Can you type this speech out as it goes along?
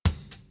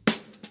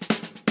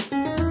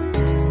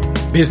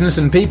Business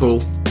and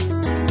People.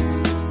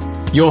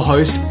 Your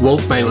host,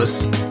 Walt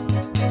Bayliss.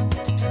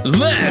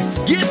 Let's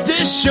get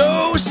this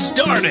show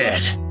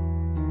started.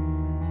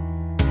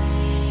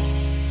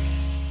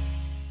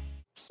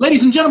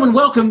 Ladies and gentlemen,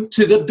 welcome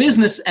to the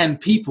Business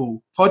and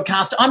People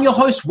podcast. I'm your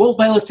host, Walt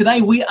Bayliss. Today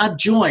we are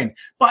joined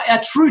by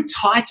a true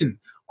titan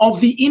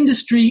of the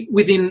industry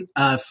within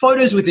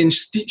photos, within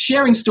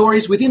sharing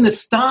stories, within the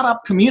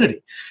startup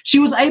community. She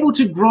was able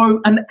to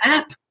grow an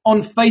app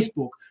on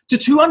Facebook to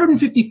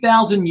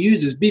 250,000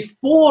 users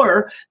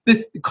before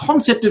the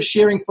concept of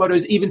sharing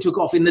photos even took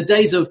off in the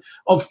days of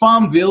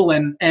Farmville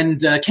and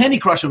Candy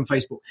Crush on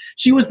Facebook.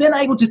 She was then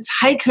able to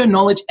take her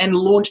knowledge and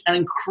launch an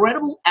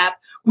incredible app,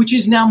 which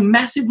is now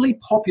massively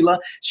popular.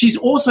 She's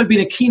also been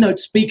a keynote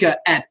speaker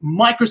at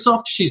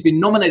Microsoft. She's been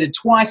nominated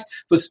twice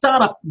for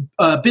Startup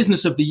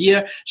Business of the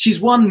Year.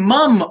 She's won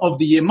Mum of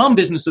the Year, Mum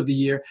Business of the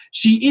Year.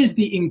 She is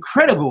the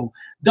incredible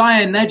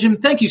Diane Najm.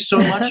 Thank you so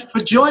much for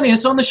joining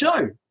us on the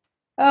show.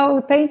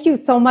 Oh, thank you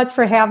so much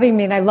for having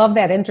me. And I love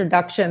that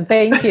introduction.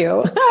 Thank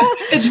you.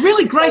 It's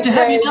really great to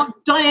have you. Now,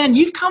 Diane,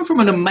 you've come from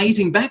an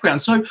amazing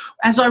background. So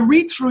as I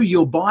read through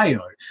your bio,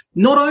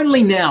 not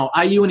only now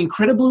are you an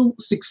incredible,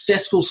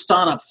 successful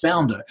startup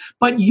founder,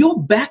 but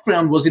your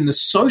background was in the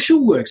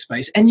social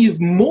workspace and you've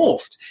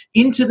morphed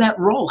into that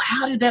role.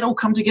 How did that all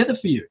come together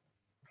for you?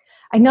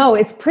 I know,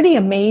 it's pretty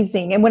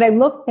amazing. And when I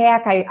look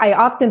back, I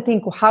often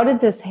think, well, how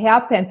did this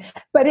happen?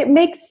 But it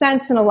makes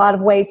sense in a lot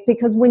of ways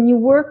because when you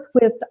work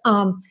with,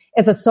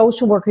 as a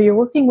social worker, you're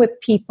working with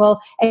people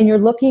and you're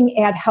looking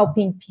at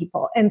helping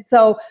people. And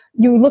so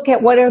you look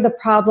at what are the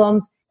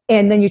problems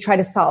and then you try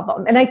to solve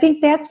them. And I think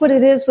that's what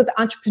it is with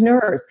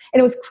entrepreneurs. And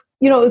it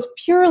was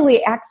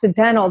purely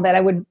accidental that I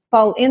would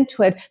fall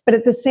into it. But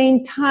at the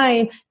same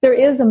time, there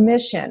is a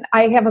mission.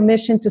 I have a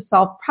mission to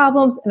solve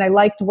problems and I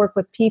like to work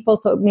with people.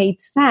 So it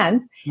made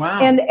sense. Wow.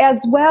 And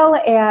as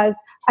well as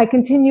I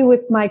continue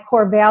with my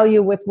core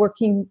value with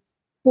working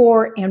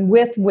for and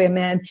with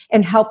women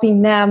and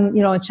helping them,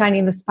 and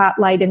shining the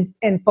spotlight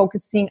and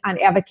focusing on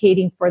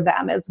advocating for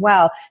them as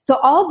well. So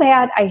all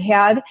that I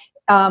had,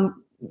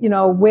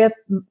 with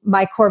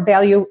my core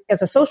value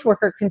as a social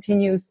worker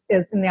continues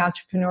is in the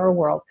entrepreneur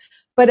world.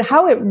 But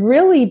how it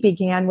really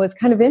began was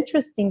kind of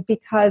interesting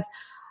because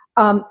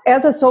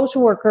as a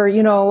social worker,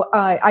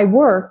 I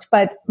worked,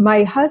 but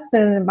my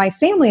husband and my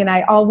family and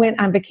I all went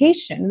on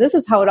vacation. This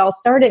is how it all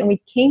started. And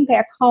we came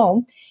back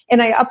home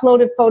and I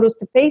uploaded photos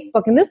to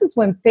Facebook. And this is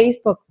when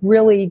Facebook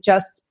really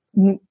just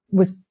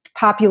was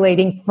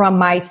populating from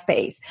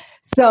MySpace.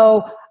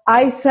 So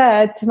I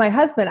said to my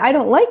husband, I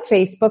don't like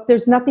Facebook.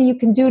 There's nothing you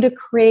can do to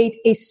create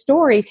a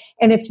story.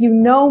 And if you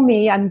know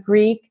me, I'm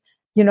Greek.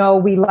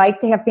 We like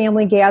to have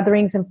family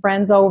gatherings and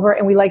friends over,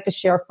 and we like to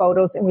share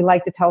photos, and we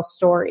like to tell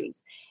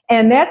stories.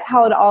 And that's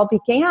how it all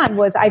began,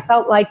 was I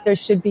felt like there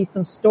should be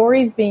some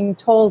stories being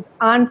told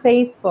on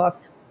Facebook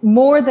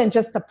more than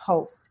just a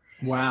post.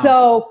 Wow.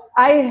 So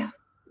I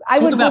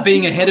Talk would about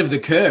being ahead of the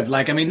curve.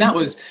 That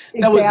was,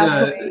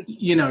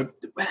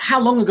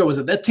 how long ago was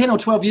it? That 10 or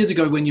 12 years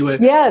ago when you were...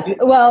 Yes.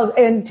 Well,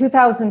 in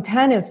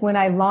 2010 is when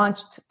I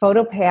launched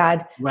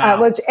PhotoPad,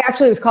 Wow. Which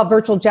actually was called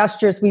Virtual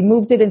Gestures. We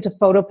moved it into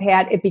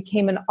PhotoPad. It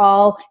became an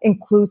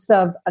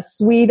all-inclusive a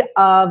suite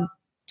of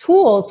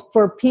tools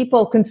for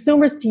people,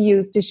 consumers to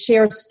use to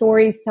share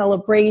stories,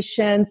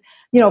 celebrations,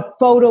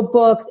 photo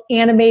books,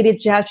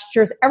 animated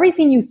gestures,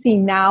 everything you see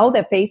now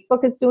that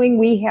Facebook is doing,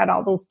 we had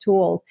all those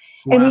tools.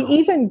 Wow. And we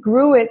even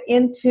grew it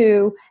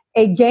into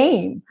a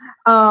game.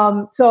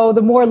 So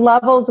the more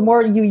levels, the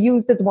more you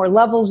used it, the more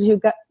levels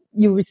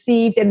you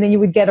received, and then you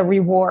would get a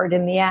reward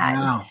in the end.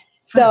 Wow.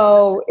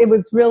 So it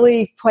was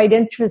really quite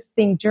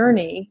interesting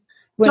journey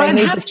when I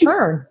made the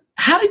turn.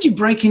 How did you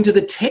break into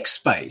the tech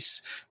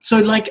space? So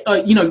you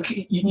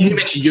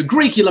mentioned you're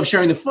Greek, you love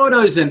sharing the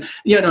photos and,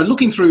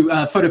 looking through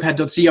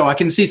photopad.co, I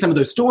can see some of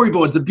those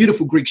storyboards, the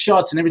beautiful Greek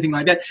shots and everything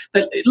like that.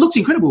 It looks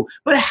incredible.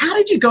 But how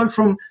did you go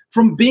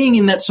from being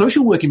in that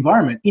social work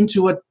environment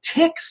into a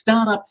tech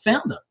startup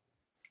founder?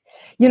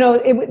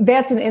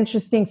 That's an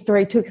interesting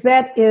story too, because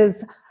that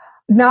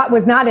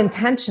was not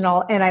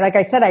intentional. And like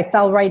I said, I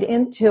fell right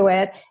into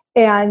it.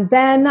 And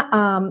then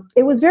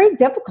it was very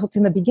difficult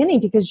in the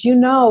beginning because,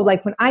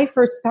 when I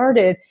first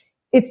started,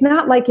 it's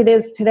not like it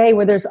is today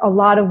where there's a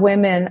lot of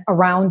women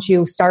around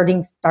you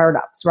starting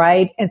startups,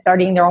 right? And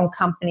starting their own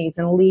companies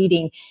and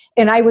leading.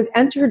 And I was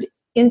entered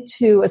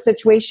into a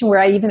situation where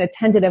I even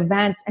attended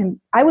events and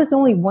I was the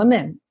only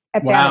woman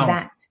at that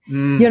event.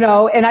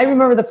 And I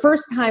remember the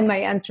first time I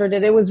entered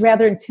it, it was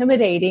rather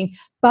intimidating,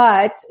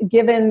 but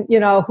given,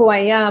 who I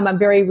am, I'm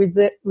very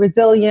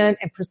resilient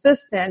and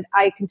persistent.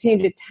 I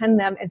continued to attend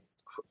them and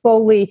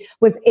slowly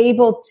was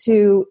able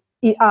to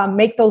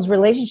make those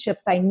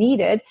relationships I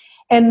needed.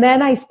 And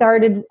then I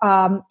started,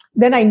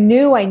 then I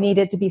knew I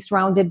needed to be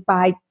surrounded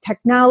by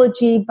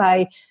technology,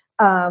 by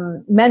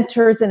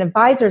mentors and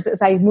advisors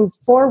as I moved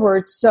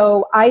forward.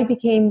 So I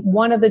became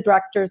one of the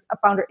directors of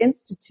Founder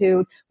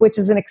Institute, which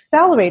is an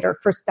accelerator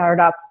for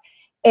startups.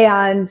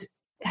 And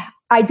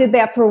I did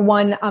that for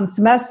one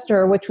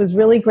semester, which was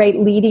really great,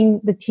 leading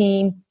the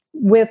team,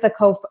 with a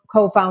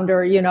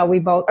co-founder,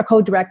 a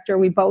co-director,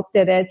 we both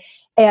did it,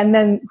 and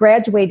then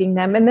graduating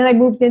them. And then I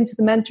moved into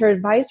the mentor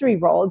advisory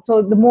role. And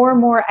so the more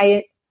and more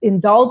I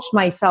indulged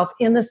myself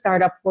in the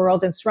startup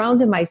world and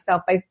surrounded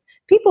myself by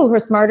people who are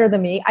smarter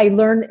than me, I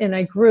learned and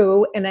I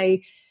grew and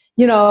I,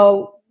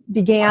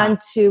 began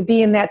to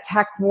be in that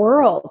tech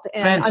world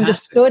and Fantastic.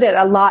 Understood it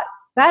a lot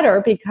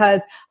better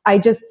because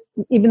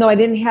even though I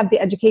didn't have the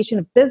education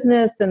of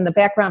business and the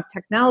background of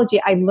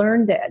technology, I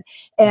learned it.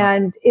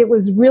 And it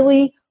was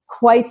really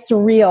quite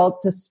surreal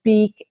to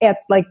speak at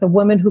like the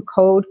Women Who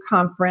Code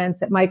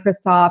conference at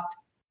Microsoft,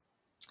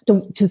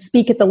 to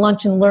speak at the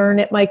Lunch and Learn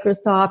at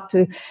Microsoft,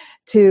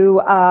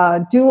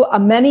 to do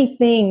many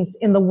things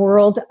in the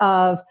world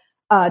of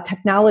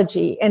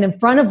technology and in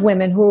front of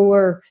women who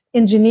were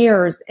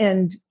engineers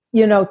and,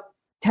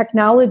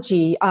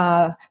 technology,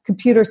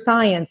 computer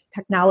science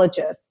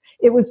technologists.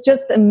 It was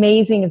just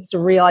amazing and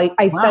surreal.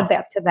 I Wow. said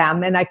that to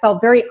them, and I felt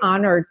very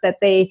honored that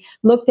they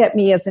looked at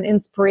me as an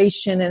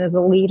inspiration and as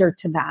a leader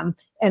to them,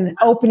 and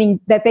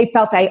that they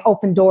felt I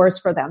opened doors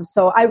for them.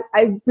 So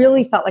I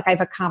really felt like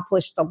I've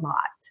accomplished a lot.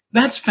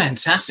 That's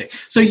fantastic.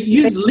 So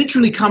you've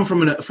literally come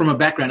from a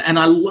background, and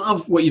I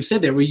love what you've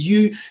said there, where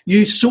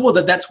you saw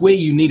that that's where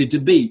you needed to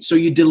be. So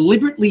you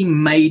deliberately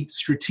made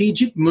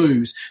strategic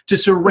moves to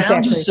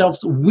surround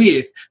yourselves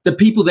with the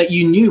people that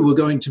you knew were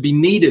going to be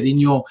needed in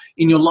your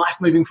life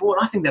moving forward.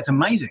 I think that's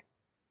amazing.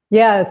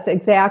 Yes,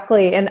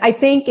 exactly. And I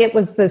think it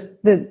was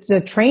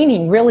the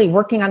training, really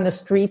working on the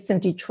streets in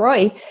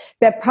Detroit,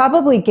 that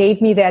probably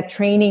gave me that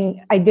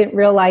training. I didn't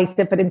realize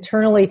it, but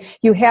internally,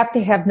 you have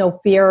to have no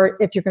fear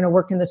if you're going to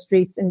work in the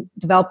streets and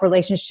develop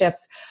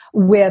relationships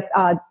with,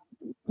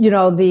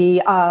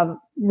 the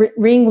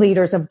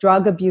ringleaders of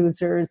drug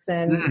abusers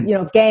and,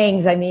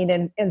 gangs,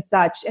 and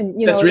such.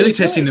 And, that's really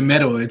testing the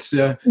metal. It's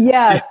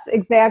yes,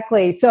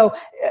 exactly. So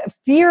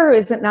fear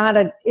is not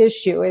an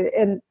issue.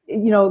 And,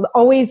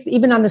 always,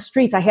 even on the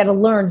streets, I had to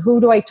learn, who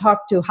do I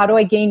talk to? How do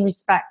I gain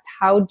respect?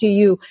 How do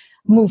you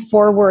move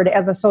forward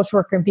as a social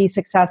worker and be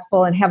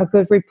successful and have a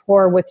good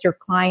rapport with your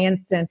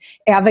clients and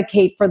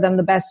advocate for them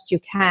the best you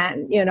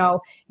can,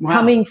 Wow.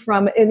 Coming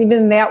from, even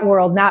in that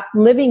world, not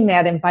living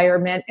that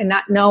environment and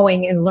not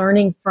knowing and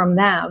learning from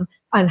them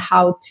on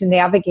how to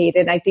navigate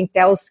it. I think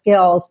those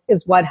skills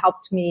is what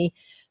helped me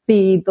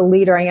be the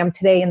leader I am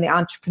today in the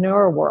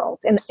entrepreneur world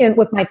and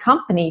with my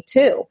company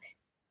too.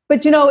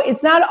 But,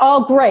 it's not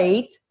all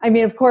great.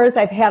 Of course,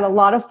 I've had a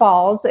lot of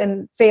falls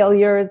and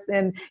failures,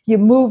 and you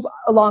move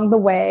along the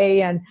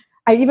way. And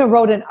I even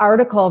wrote an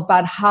article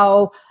about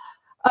how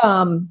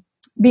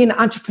being an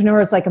entrepreneur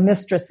is like a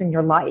mistress in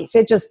your life.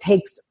 It just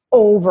takes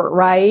over,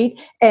 right?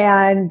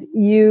 And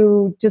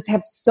you just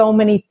have so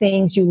many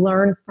things you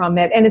learn from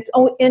it. And it's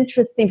so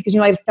interesting because,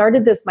 I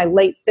started this in my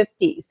late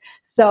 50s.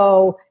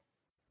 So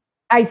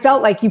I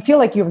felt like you feel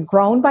like you've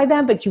grown by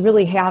then, but you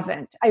really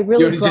haven't.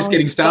 You're just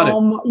getting started.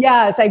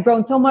 Yes, I've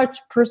grown so much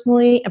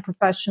personally and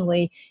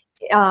professionally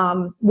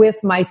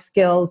with my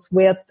skills,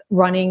 with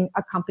running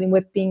a company,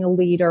 with being a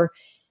leader.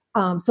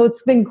 So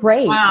it's been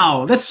great.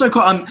 Wow, that's so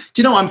cool.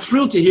 I'm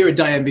thrilled to hear it,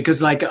 Diane,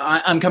 because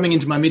I'm coming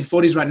into my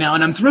mid-40s right now,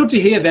 and I'm thrilled to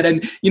hear that.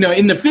 And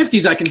in the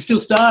 50s, I can still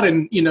start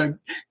and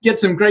get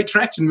some great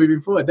traction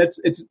moving forward.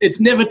 It's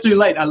never too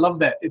late. I love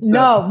that. It's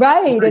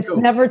It's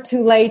never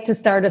too late to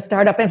start a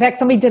startup. In fact,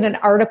 somebody did an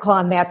article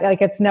on that.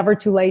 Like, it's never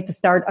too late to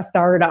start a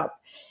startup.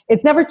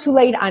 It's never too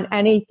late on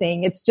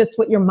anything. It's just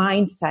what your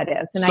mindset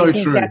is. And so I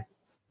think true. that's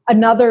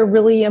another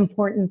really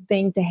important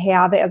thing to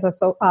have as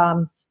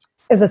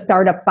a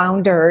startup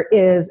founder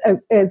is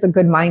a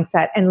good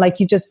mindset. And like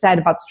you just said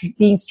about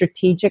being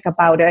strategic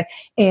about it,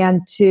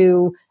 and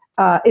to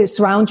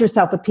surround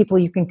yourself with people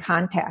you can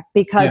contact,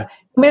 because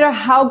no matter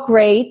how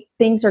great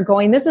things are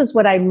going, this is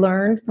what I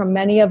learned from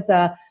many of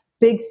the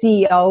big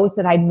CEOs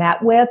that I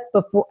met with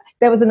before.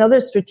 That was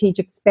another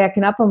strategic,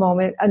 backing up a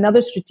moment,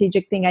 another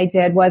strategic thing I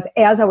did was,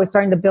 as I was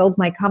starting to build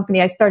my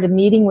company, I started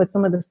meeting with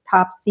some of the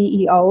top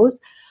CEOs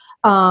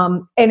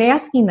and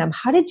asking them,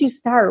 how did you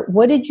start?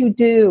 What did you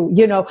do?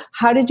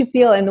 How did you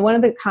feel? And one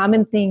of the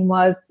common thing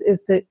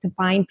is to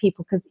find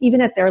people, because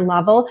even at their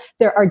level,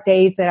 there are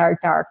days that are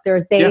dark. There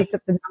are days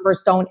that the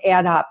numbers don't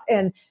add up,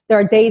 and there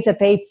are days that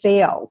they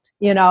failed,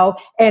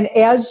 and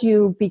as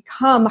you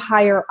become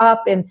higher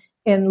up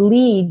and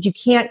lead, you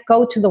can't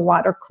go to the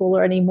water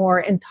cooler anymore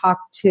and talk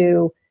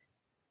to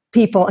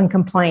people and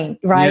complain,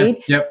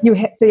 right? Yeah,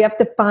 yep. So you have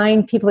to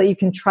find people that you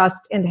can trust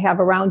and have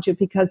around you,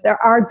 because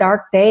there are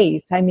dark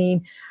days.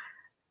 And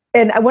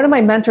one of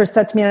my mentors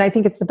said to me, and I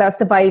think it's the best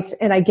advice,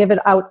 and I give it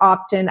out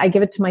often, I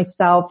give it to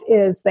myself,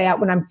 is that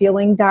when I'm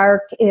feeling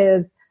dark,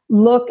 is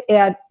look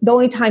at, the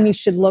only time you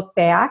should look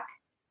back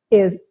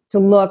is to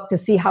look to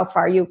see how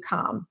far you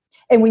come.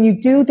 And when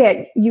you do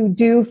that, you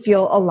do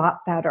feel a lot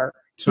better.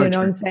 So what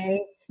true. I'm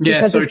saying? Yeah,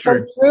 because so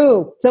it's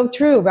true. So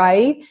true,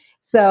 right?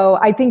 So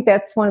I think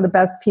that's one of the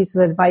best pieces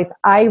of advice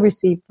I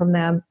received from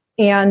them.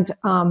 And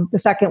the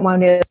second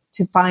one is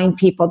to find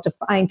people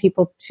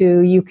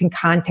you can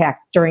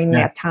contact during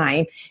that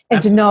time,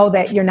 and to know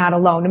that you're not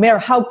alone, no matter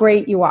how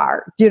great you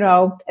are,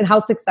 and how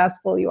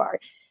successful you are.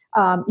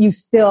 you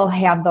still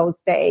have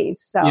those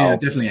days. So yeah,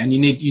 definitely. And you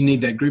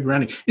need that group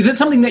around you. Is it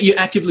something that you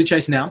actively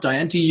chase now,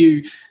 Diane? Do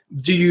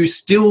you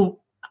still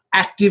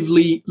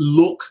actively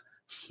look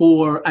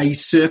for a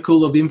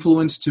circle of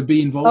influence to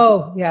be involved in?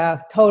 Oh,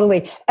 yeah,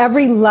 totally.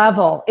 Every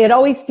level. It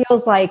always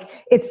feels like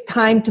it's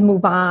time to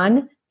move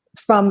on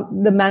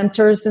from the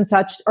mentors and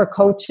such, or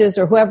coaches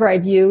or whoever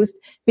I've used,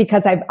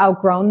 because I've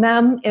outgrown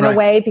them in a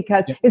way,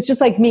 because it's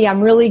just like me.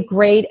 I'm really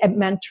great at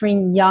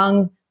mentoring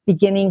young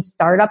beginning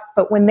startups,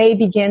 but when they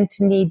begin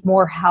to need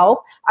more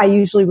help, I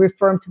usually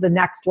refer them to the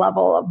next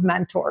level of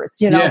mentors,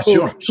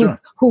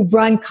 who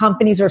run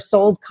companies or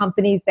sold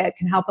companies that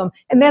can help them.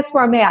 And that's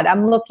where I'm at.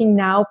 I'm looking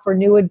now for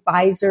new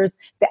advisors,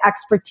 the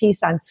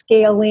expertise on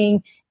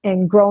scaling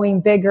and growing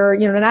bigger,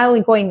 not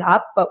only going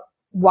up, but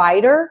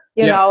wider,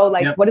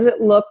 what does it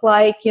look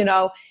like,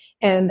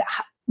 and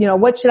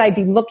what should I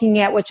be looking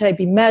at? What should I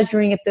be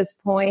measuring at this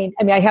point?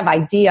 I mean, I have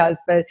ideas,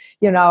 but,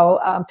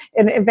 and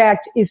in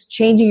fact, is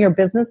changing your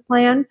business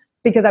plan,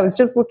 because I was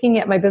just looking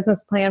at my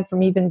business plan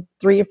from even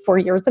 3 or 4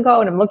 years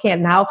ago. And I'm looking at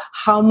now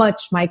how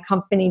much my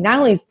company not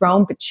only has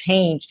grown, but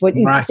changed. What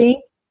you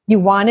think you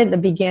wanted in the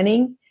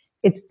beginning,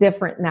 it's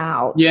different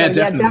now. Yeah, so,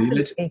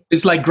 definitely.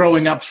 It's like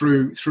growing up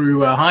through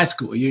high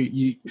school. What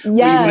you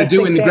want to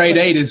do in the grade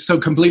 8 is so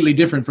completely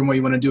different from what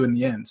you want to do in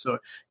the end. So,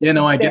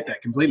 I get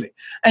that completely.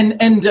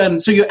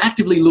 And so you're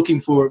actively looking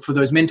for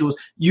those mentors.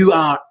 You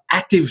are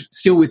active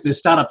still with the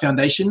Startup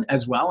Foundation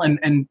as well, and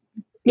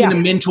in a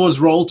mentor's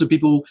role to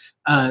people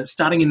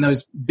starting in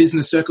those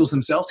business circles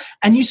themselves.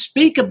 And you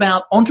speak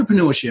about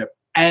entrepreneurship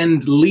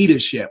and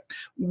leadership.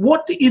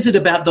 What is it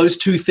about those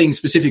two things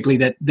specifically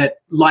that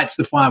lights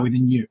the fire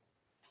within you?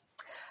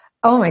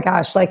 Oh my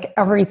gosh, like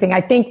everything.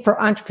 I think for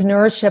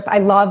entrepreneurship, I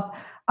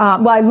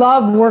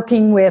love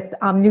working with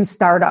new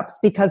startups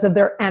because of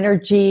their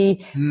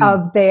energy,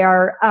 of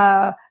their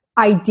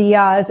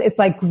ideas. It's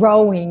like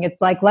growing.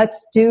 It's like,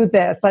 let's do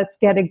this. Let's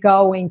get it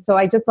going. So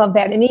I just love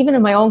that. And even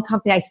in my own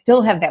company, I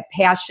still have that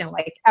passion.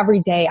 Like every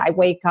day I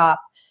wake up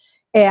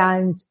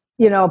and,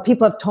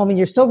 people have told me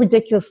you're so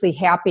ridiculously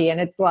happy. And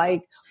it's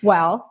like,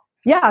 well,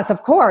 yes,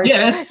 of course.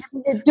 Yes.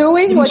 You're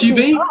doing what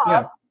you love.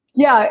 Yeah.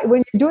 Yeah,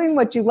 when you're doing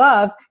what you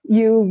love,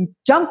 you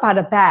jump out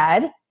of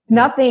bed.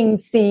 Nothing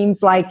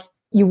seems like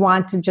you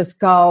want to just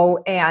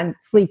go and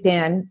sleep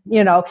in,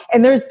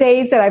 And there's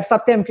days that I've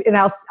slept in and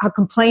I'll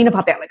complain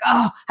about that. Like,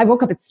 oh, I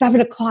woke up at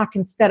 7:00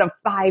 instead of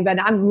 5 and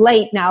I'm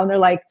late now. And they're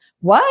like,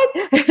 what?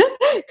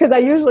 Because I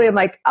usually am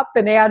like up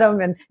and at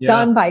 'em and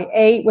done by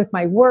 8 with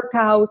my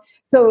workout.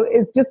 So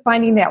it's just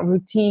finding that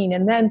routine.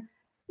 And then,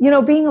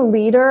 being a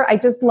leader, I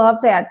just love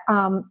that.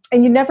 And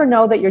you never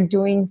know that you're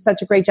doing such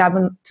a great job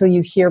until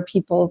you hear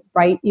people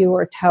write you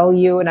or tell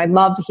you. And I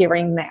love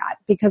hearing that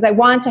because I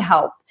want to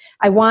help.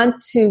 I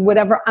want to,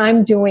 whatever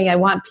I'm doing, I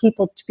want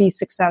people to be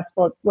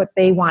successful at what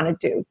they want to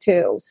do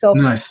too. So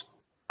nice.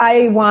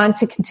 I want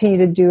to continue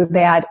to do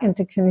that and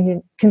to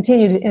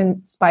continue to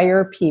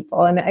inspire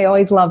people. And I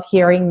always love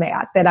hearing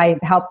that I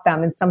help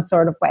them in some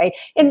sort of way.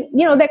 And,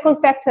 that goes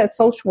back to that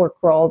social work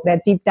role,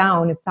 that deep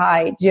down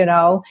inside,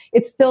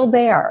 it's still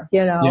there,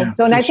 Yeah,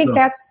 So, and I think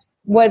that's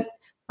what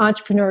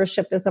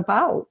entrepreneurship is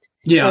about.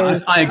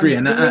 Yeah, I agree.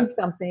 And doing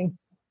something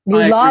you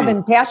love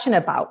and passionate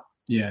about.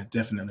 Yeah,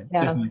 definitely.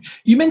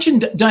 You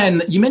mentioned,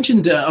 Diane,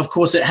 of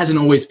course, it hasn't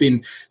always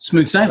been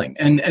smooth sailing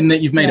and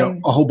that you've made a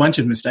whole bunch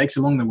of mistakes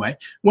along the way.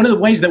 One of the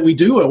ways that we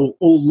do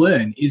all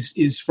learn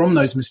is from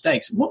those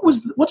mistakes.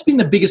 What's been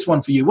the biggest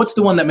one for you? What's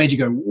the one that made you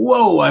go,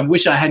 whoa, I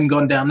wish I hadn't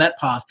gone down that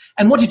path?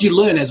 And what did you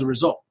learn as a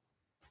result?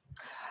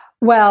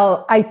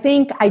 Well, I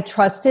think I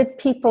trusted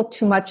people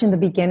too much in the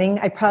beginning.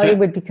 I probably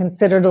would be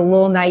considered a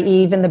little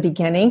naive in the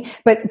beginning.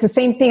 But the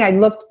same thing, I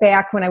looked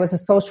back when I was a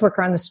social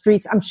worker on the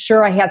streets. I'm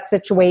sure I had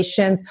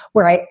situations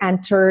where I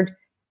entered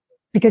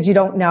because you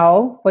don't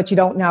know what you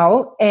don't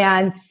know.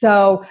 And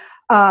so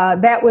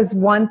that was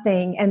one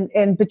thing.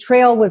 And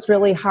betrayal was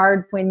really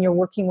hard when you're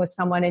working with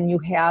someone and you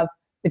have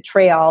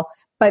betrayal.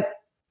 But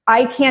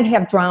I can't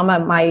have drama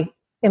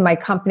in my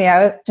company.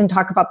 I often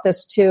talk about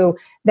this too,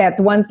 that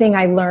the one thing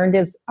I learned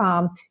is,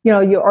 you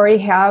already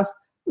have,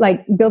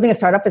 like, building a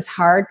startup is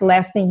hard. The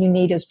last thing you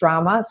need is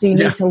drama. So you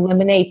need to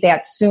eliminate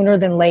that sooner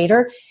than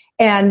later.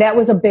 And that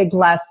was a big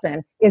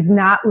lesson, is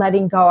not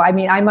letting go. I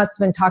mean, I must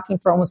have been talking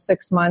for almost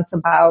 6 months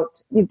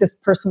about this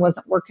person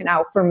wasn't working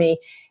out for me.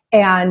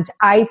 And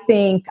I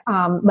think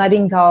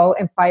letting go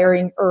and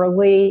firing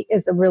early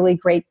is a really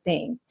great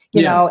thing,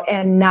 you know,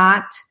 and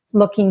not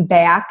looking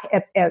back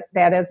at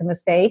that as a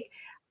mistake.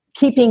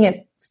 Keeping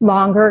it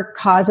longer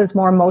causes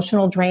more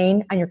emotional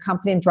drain on your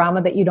company and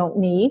drama that you don't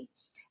need.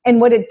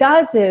 And what it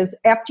does is,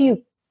 after you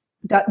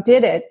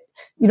did it,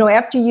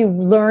 after you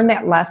learn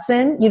that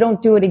lesson, you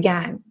don't do it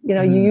again.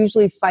 You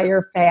usually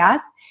fire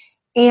fast.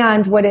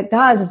 And what it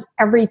does is,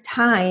 every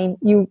time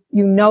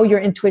your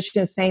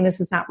intuition is saying this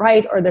is not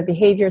right, or their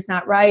behavior is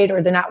not right,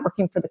 or they're not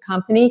working for the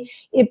company,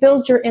 it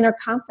builds your inner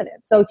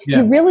confidence. So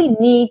you really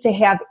need to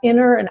have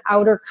inner and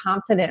outer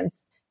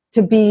confidence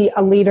to be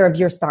a leader of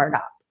your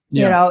startup.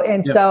 you know,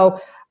 and so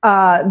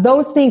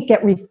those things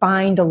get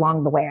refined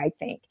along the way, I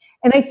think.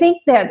 And I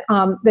think that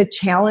the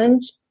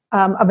challenge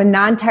of a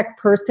non-tech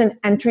person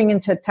entering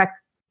into tech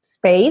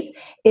space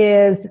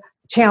is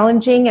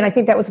challenging. And I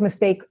think that was a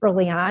mistake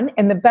early on.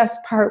 And the best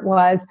part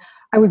was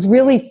I was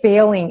really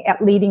failing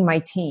at leading my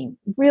team,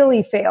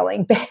 really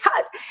failing bad.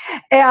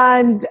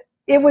 And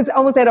it was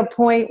almost at a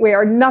point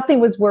where nothing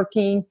was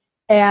working.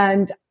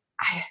 And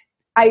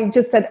I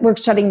just said, we're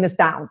shutting this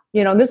down.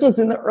 You know, this was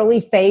in the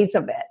early phase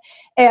of it.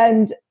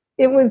 And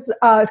it was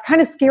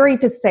kind of scary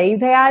to say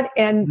that.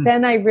 And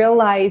then I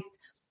realized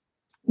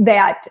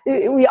that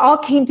we all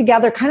came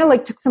together, kind of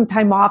like took some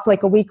time off,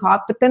 like a week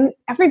off, but then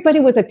everybody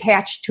was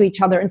attached to each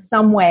other in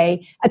some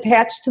way,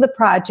 attached to the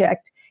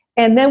project.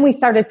 And then we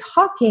started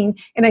talking,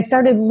 and I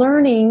started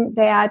learning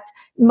that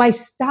my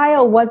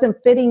style wasn't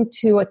fitting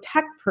to a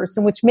tech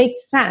person, which makes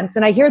sense.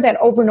 And I hear that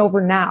over and over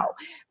now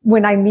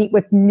when I meet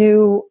with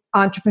new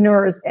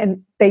entrepreneurs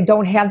and they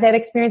don't have that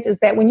experience, is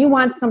that when you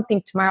want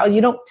something tomorrow,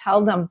 you don't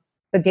tell them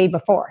the day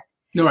before.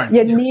 Right.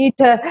 You need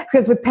to,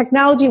 because with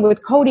technology,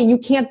 with coding, you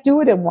can't do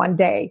it in one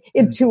day,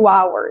 in 2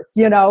 hours.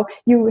 You know,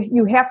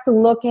 you have to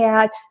look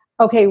at,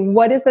 okay,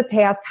 what is the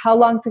task? How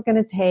long is it going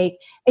to take?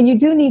 And you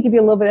do need to be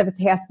a little bit of a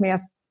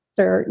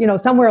taskmaster, you know,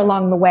 somewhere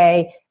along the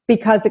way,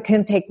 because it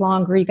can take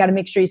longer. You got to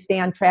make sure you stay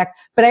on track.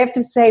 But I have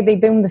to say,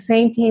 they've been the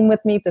same team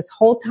with me this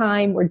whole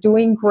time. We're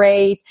doing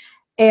great.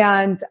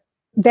 And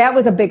that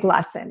was a big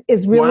lesson,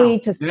 is really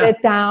to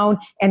sit down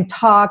and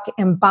talk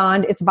and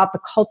bond. It's about the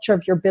culture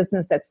of your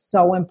business that's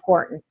so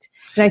important.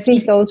 And I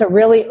think those are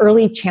really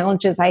early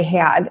challenges I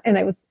had. And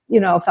I was, you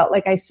know, felt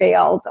like I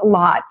failed a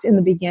lot in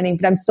the beginning,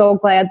 but I'm so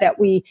glad that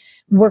we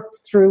worked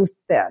through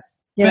this,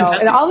 you know,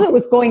 and all of it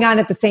was going on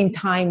at the same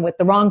time with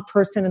the wrong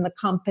person in the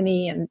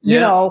company and, you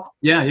know.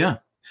 Yeah.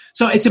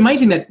 So it's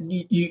amazing that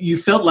you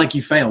felt like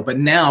you failed, but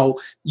now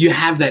you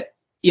have that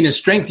inner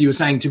strength, you were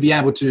saying, to be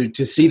able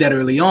to see that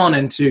early on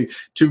and to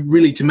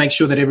really to make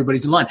sure that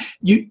everybody's aligned.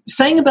 You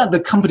saying about the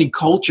company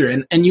culture,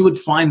 and you would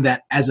find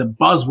that as a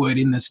buzzword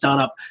in the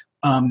startup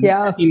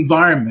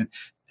environment.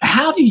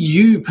 How do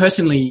you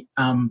personally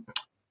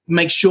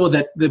make sure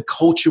that the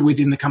culture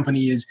within the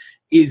company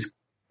is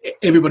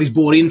everybody's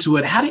bought into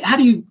it? How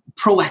do you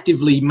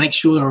proactively make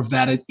sure of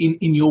that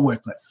in your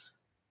workplace?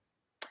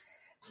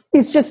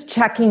 It's just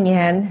checking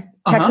in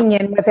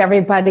with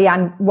everybody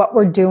on what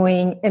we're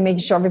doing and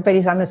making sure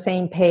everybody's on the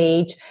same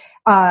page.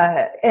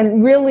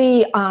 And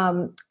really,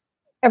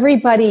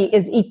 everybody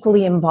is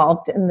equally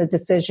involved in the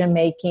decision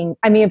making.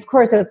 I mean, of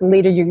course, as a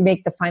leader, you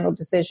make the final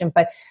decision,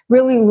 but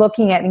really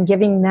looking at and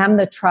giving them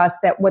the trust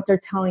that what they're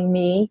telling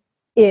me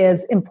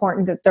is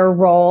important, that their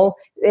role,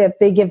 if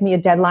they give me a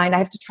deadline, I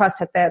have to trust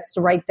that that's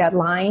the right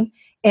deadline.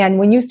 And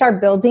when you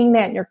start building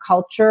that in your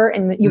culture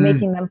and you're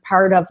making them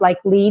part of like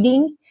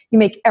leading, you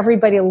make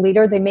everybody a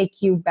leader, they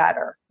make you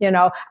better. You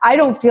know, I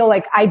don't feel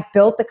like I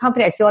built the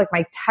company. I feel like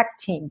my tech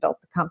team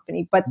built the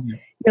company, but you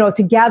know,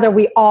 together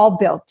we all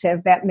built it.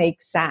 If that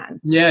makes sense.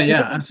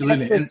 Yeah,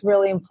 absolutely. It's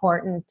really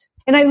important.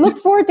 And I look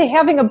forward to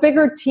having a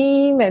bigger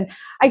team. And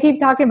I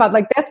keep talking about,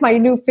 like, that's my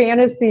new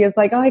fantasy, is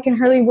like, oh, I can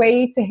hardly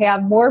wait to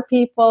have more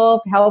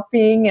people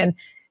helping and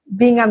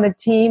being on the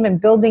team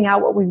and building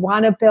out what we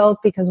want to build,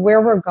 because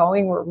where we're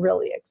going, we're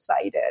really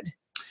excited.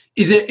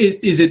 Is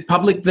it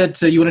public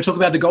that you want to talk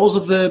about the goals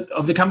of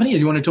the company? Do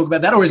you want to talk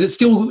about that? Or is it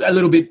still a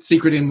little bit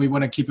secret and we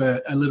want to keep a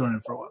lid on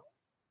it for a while?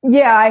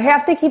 Yeah, I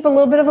have to keep a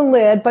little bit of a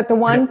lid, but the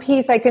one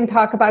piece I can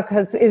talk about,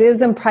 because it is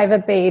in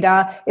private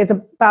beta, it's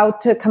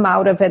about to come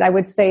out of it, I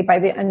would say, by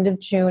the end of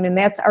June, and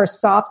that's our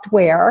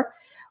software.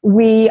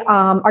 We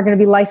are going to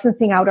be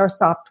licensing out our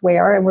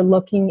software, and we're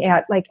looking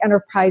at like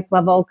enterprise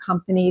level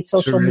companies,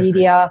 social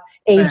media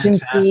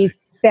agencies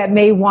that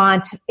may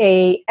want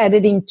a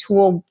editing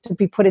tool to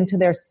be put into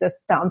their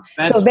system.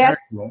 So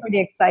that's pretty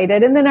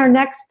excited. And then our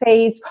next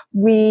phase,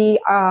 we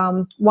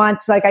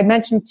want, like I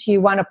mentioned to you,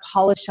 want to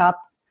polish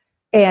up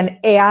and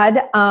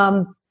add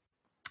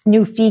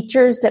new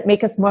features that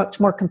make us much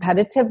more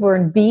competitive. We're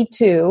in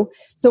B2,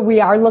 so we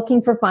are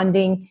looking for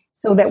funding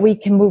so that we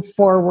can move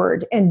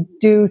forward and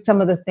do some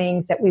of the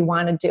things that we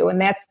want to do.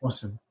 And that's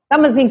awesome.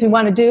 Some of the things we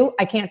want to do,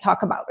 I can't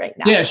talk about right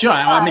now. Yeah, sure.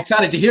 I'm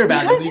excited to hear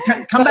about it.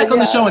 You come back on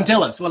the show and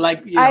tell us. Well,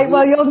 like,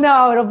 well, you'll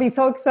know. It'll be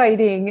so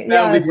exciting.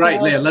 That'll be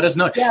great, Leah. Let us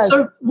know. Yes.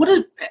 So,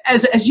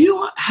 as you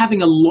are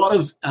having a lot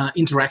of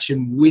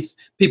interaction with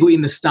people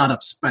in the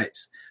startup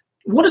space,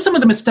 what are some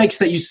of the mistakes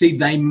that you see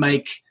they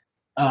make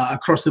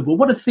across the board?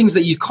 What are things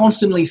that you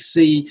constantly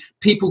see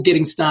people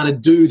getting started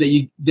do that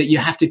you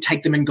have to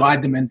take them and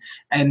guide them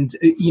and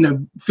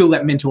fill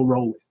that mentor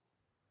role with?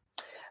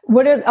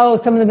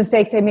 Some of the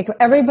mistakes they make.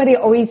 Everybody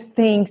always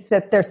thinks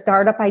that their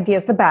startup idea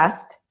is the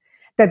best,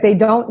 that they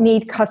don't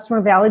need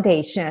customer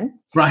validation.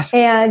 Right.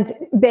 And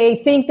they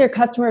think their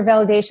customer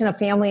validation of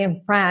family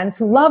and friends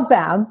who love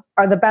them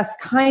are the best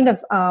kind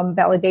of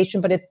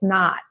validation, but it's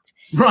not.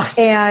 Right.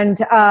 And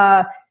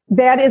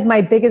that is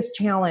my biggest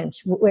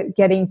challenge with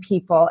getting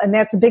people. And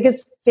that's the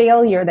biggest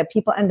failure that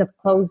people end up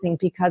closing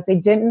because they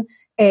didn't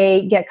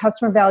A, get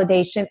customer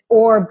validation,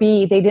 or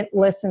B, they didn't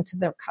listen to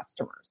their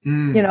customers.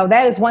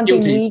 That is one thing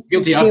we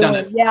Guilty. do. I've done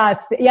it.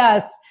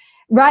 Yes.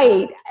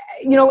 Right.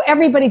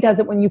 Everybody does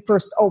it when you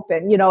first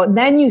open, and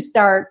then you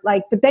start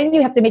but then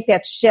you have to make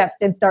that shift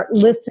and start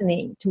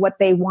listening to what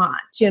they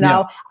want.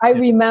 I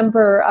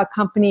remember a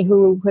company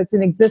who was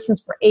in existence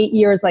for 8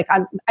 years.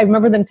 I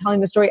remember them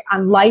telling the story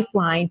on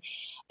Lifeline,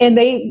 and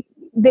they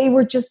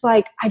were just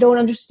like, I don't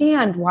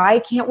understand. Why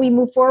can't we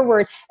move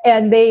forward?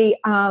 And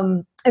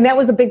and that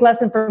was a big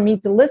lesson for me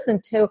to listen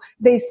to.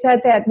 They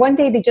said that one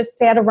day they just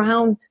sat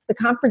around the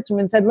conference room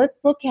and said, let's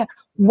look at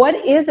what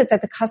is it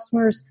that the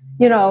customers,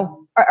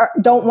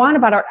 don't want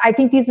about our, I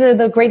think these are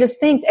the greatest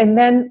things. And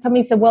then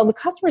somebody said, well, the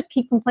customers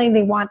keep complaining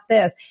they want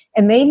this.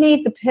 And they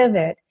made the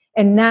pivot.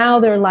 And now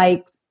they're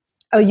like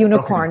a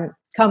unicorn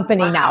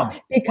company now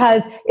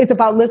because it's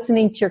about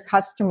listening to your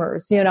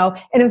customers, And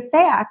in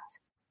fact,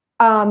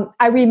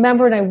 I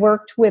remember when I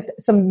worked with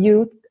some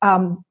youth,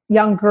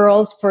 young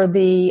girls for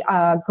the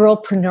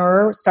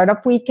Girlpreneur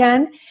Startup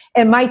Weekend,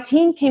 and my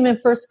team came in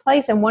first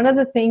place. And one of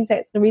the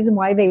reason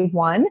why they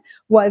won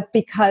was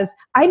because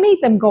I made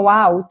them go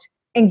out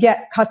and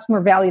get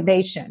customer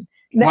validation.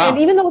 Wow. And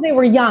even though they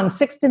were young,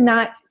 sixth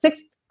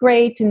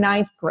grade to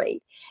ninth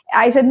grade,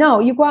 I said, no,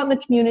 you go out in the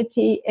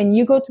community and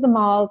you go to the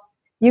malls.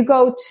 You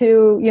go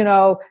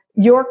to,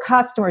 your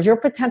customers, your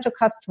potential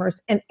customers,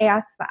 and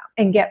ask them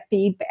and get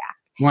feedback.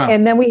 Wow.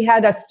 And then we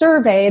had a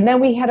survey, and then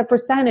we had a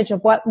percentage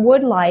of what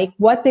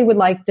they would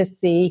like to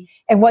see,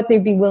 and what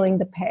they'd be willing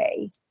to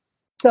pay.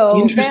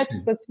 So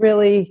that's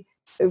really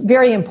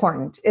very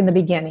important in the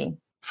beginning.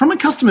 From a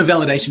customer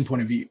validation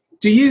point of view,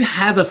 do you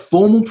have a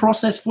formal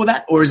process for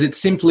that, or is it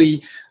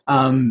simply,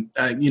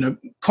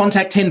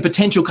 contact 10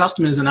 potential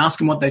customers and ask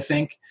them what they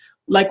think?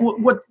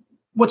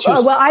 What's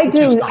your? Well, I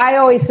do. I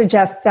always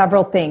suggest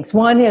several things.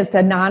 One is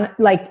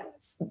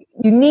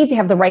you need to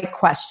have the right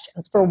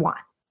questions for one.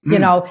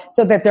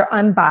 So that they're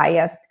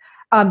unbiased.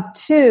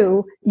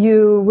 Two,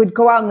 you would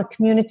go out in the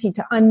community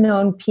to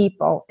unknown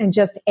people and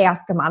just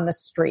ask them on the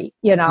street,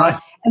 Right.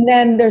 And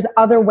then there's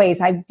other ways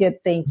I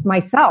did things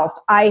myself.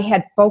 I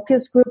had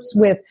focus groups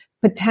with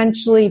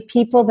potentially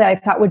people that I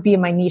thought would be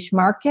in my niche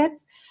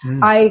markets.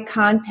 I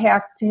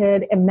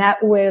contacted and met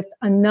with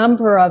a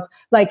number of,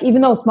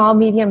 even though small,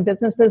 medium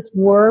businesses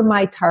were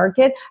my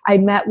target, I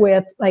met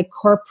with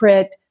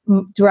corporate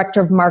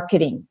director of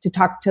marketing to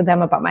talk to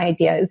them about my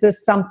idea. Is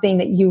this something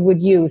that you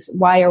would use?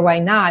 Why or why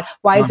not?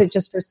 Why is it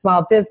just for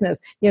small business?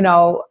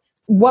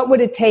 What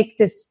would it take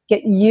to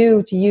get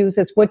you to use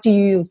this? What do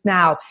you use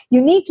now?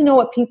 You need to know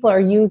what people are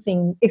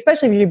using,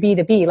 especially if you're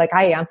B2B like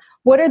I am.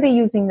 What are they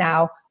using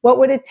now? What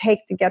would it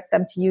take to get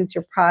them to use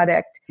your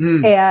product?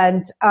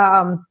 And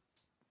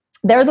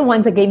they're the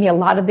ones that gave me a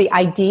lot of the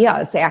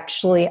ideas,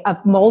 actually, of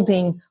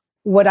molding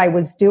what I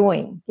was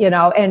doing,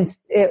 and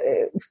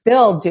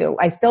still do.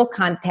 I still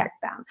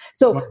contact them.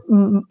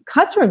 So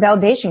customer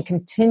validation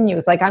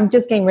continues. I'm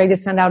just getting ready to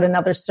send out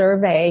another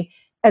survey,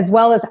 as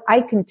well as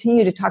I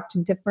continue to talk to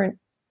different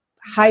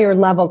higher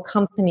level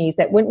companies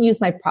that wouldn't use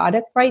my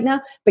product right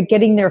now, but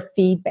getting their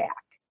feedback.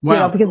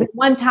 Wow. Because at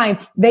one time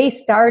they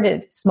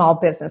started small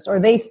business or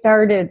they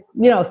started,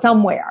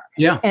 somewhere.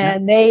 Yeah.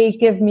 And they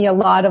give me a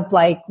lot of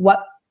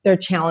what their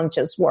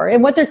challenges were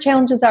and what their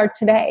challenges are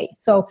today.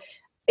 So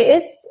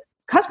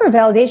customer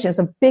validation is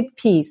a big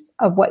piece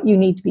of what you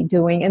need to be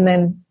doing. And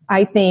then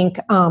I think,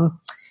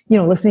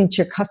 listening to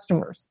your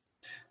customers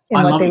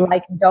and what they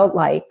like and don't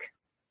like.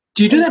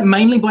 Do you do that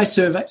mainly by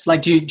surveys?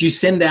 Do you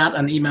send out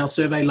an email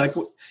survey?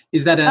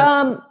 Is that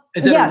a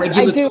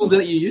regular tool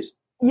that you use?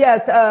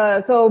 Yes.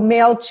 So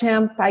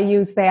MailChimp, I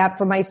use that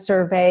for my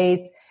surveys.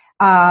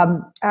 I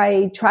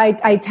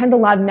attend a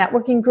lot of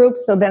networking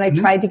groups. So then I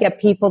tried to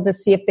get people to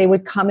see if they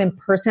would come in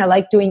person. I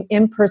like doing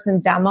in-person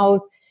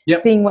demos.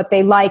 Yep. Seeing what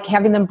they like,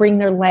 having them bring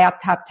their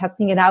laptop,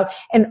 testing it out.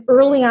 And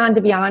early on,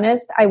 to be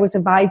honest, I was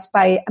advised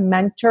by a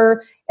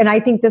mentor, and I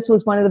think this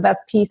was one of the best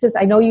pieces.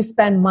 I know you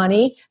spend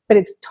money, but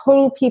it's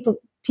total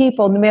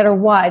people, no matter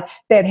what,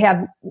 that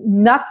have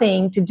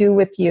nothing to do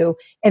with you.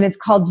 And it's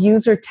called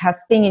user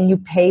testing, and you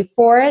pay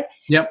for it.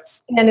 Yep.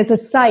 And it's a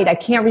site. I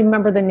can't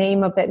remember the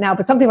name of it now,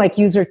 but something like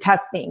user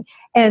testing.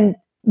 And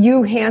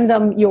you hand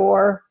them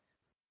your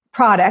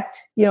product,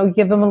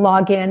 give them a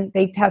login,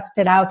 they test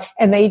it out,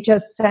 and they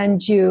just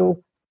send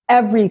you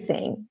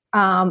everything,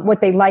 what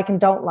they like and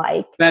don't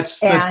like.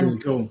 That's really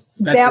cool.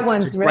 That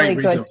one's really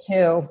good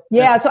too.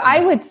 Yeah. So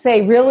I would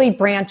say really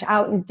branch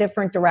out in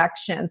different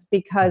directions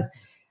because,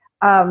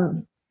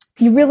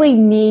 you really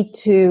need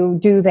to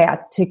do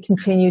that to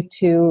continue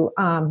to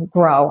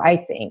grow, I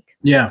think.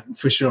 Yeah,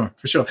 for sure.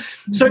 So,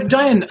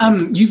 Diane,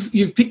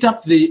 you've picked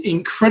up the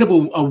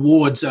incredible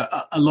awards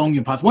along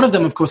your path. One of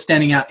them, of course,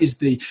 standing out is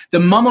the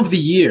Mum of the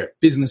Year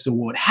Business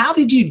Award. How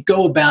did you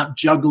go about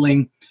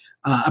juggling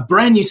a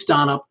brand new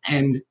startup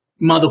and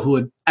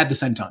motherhood at the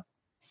same time?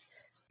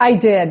 I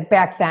did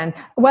back then.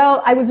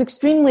 Well, I was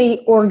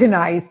extremely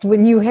organized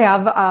when you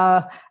have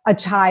a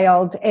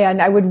child,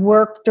 and I would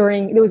work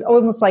it was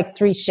almost like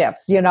 3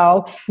 shifts,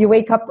 you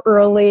wake up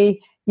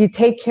early, you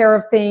take care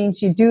of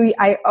things,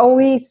 I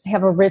always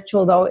have a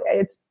ritual though.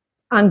 It's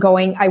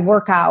ongoing. I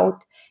work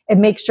out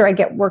and make sure I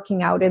get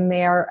working out in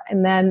there.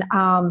 And then,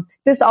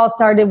 this all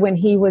started when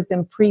he was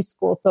in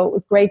preschool. So it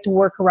was great to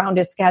work around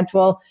his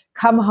schedule,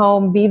 come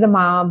home, be the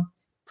mom,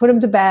 put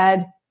him to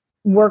bed,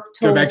 work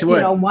till,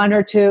 1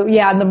 or 2,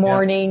 in the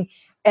morning. Yeah.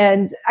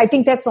 And I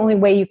think that's the only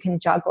way you can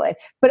juggle it.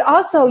 But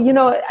also,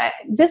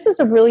 this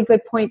is a really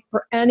good point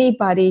for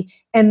anybody.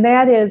 And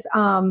that is,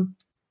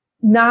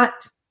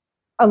 not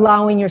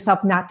allowing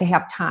yourself not to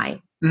have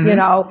time,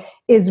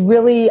 is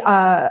really,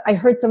 I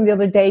heard some the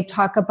other day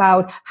talk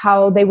about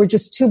how they were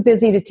just too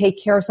busy to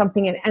take care of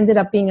something and ended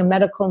up being a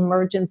medical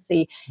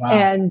emergency. Wow.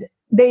 And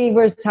they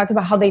were talking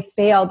about how they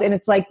failed. And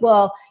it's like,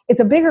 well, it's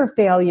a bigger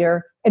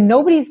failure. And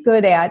nobody's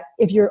good at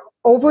if you're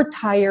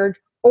overtired,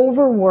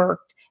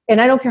 overworked, and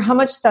I don't care how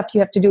much stuff you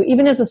have to do.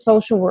 Even as a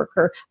social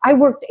worker, I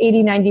worked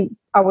 80, 90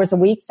 hours a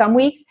week, some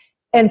weeks,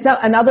 and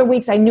other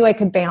weeks I knew I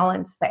could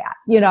balance that,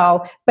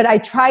 but I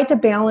tried to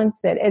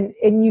balance it.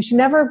 And you should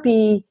never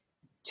be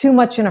too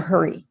much in a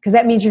hurry, because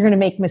that means you're going to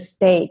make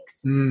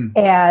mistakes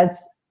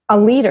as a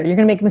leader. You're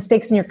going to make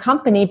mistakes in your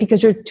company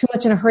because you're too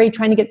much in a hurry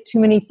trying to get too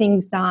many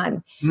things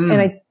done.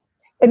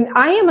 And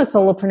I am a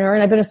solopreneur,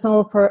 and I've been a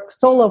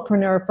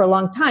solopreneur for a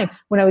long time.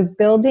 When I was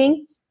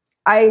building,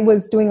 I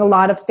was doing a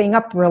lot of staying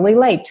up really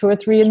late, 2 or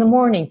 3 in the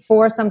morning,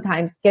 4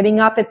 sometimes, getting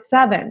up at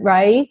 7,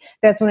 right?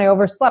 That's when I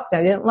overslept.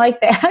 I didn't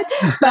like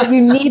that, but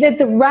you needed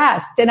the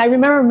rest. And I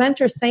remember a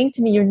mentor saying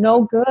to me, you're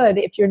no good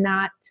if you're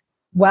not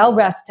well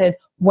rested,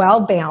 well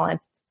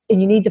balanced,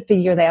 and you need to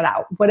figure that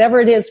out. Whatever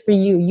it is for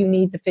you, you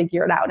need to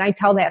figure it out. And I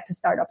tell that to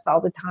startups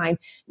all the time.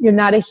 You're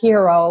not a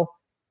hero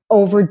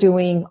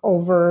overdoing,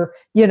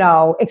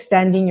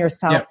 extending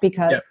yourself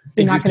because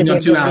you're not going to be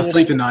on 2 hours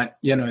sleep a night.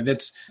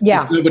 That's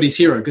nobody's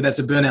hero, because that's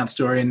a burnout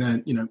story.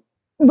 And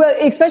well,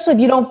 especially if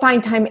you don't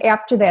find time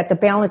after that to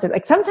balance it.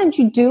 Like sometimes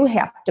you do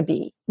have to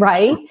be,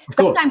 right?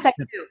 Sometimes I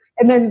do.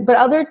 And then, but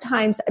other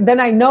times,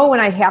 then I know when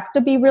I have to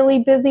be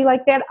really busy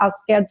like that, I'll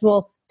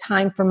schedule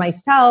time for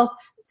myself,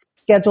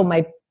 schedule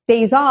my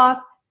days off,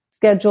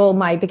 schedule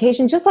my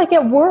vacation, just like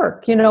at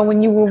work.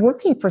 When you were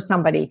working for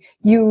somebody,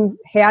 you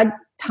had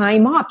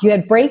time off, you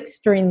had breaks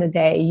during the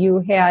day,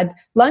 you had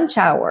lunch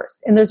hours,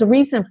 and there's a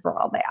reason for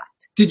all that.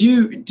 Did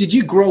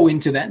you grow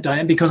into that,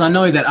 Diane? Because I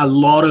know that a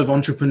lot of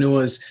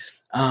entrepreneurs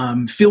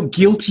feel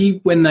guilty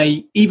when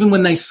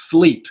they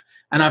sleep.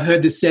 And I've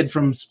heard this said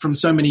from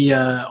so many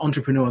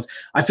entrepreneurs.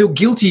 I feel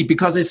guilty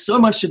because there's so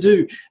much to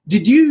do.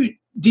 Did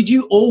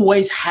you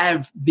always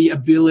have the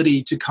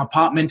ability to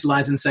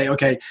compartmentalize and say,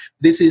 okay,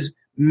 this is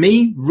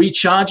me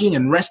recharging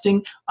and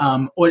resting,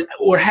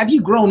 or have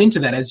you grown into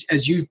that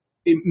as you've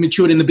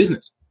matured in the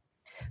business?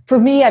 For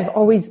me, I've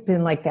always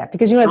been like that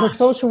because, as a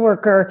social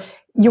worker,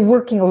 you're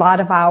working a lot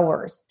of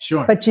hours.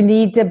 Sure. But you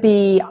need to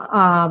be,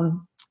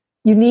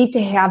 you need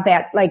to have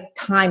that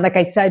time. Like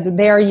I said,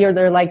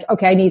 they're like,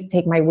 okay, I need to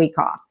take my week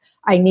off.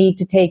 I need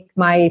to take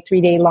my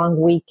 3-day long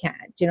weekend.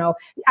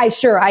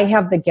 I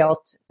have the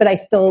guilt, but I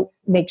still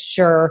make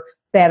sure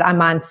that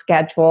I'm on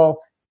schedule,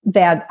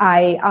 that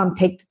I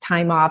take the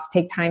time off,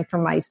 take time for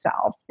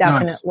myself.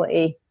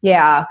 Definitely. Nice.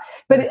 Yeah.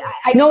 But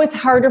I know it's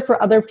harder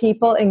for other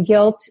people, and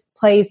guilt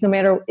plays no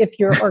matter if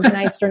you're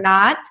organized or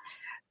not.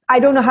 I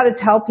don't know how to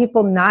tell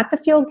people not to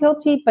feel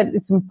guilty, but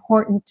it's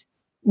important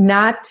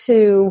not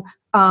to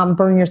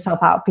burn yourself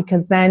out,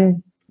 because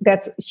then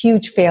that's a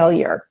huge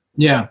failure.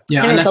 Yeah.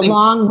 Yeah. And it's a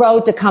long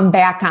road to come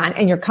back on,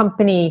 and your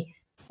company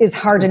is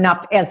hard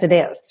enough as it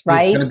is,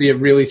 right? It's going to be a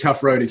really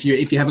tough road if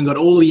you haven't got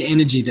all the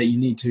energy that you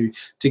need to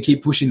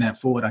keep pushing that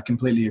forward. I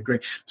completely agree.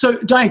 So,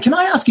 Diane, can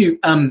I ask you,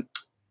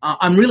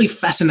 I'm really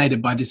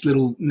fascinated by this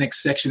little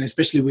next section,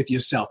 especially with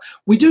yourself.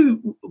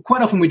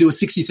 Quite often we do a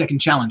 60-second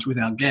challenge with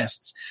our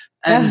guests.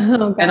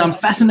 And I'm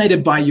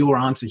fascinated by your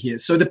answer here.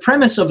 So the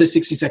premise of the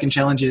 60-second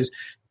challenge is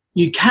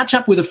you catch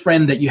up with a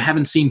friend that you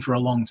haven't seen for a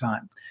long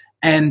time.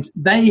 And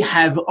they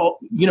have,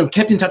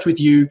 kept in touch with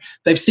you.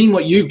 They've seen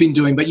what you've been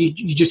doing, but you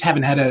just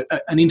haven't had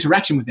an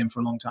interaction with them for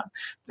a long time.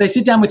 They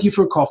sit down with you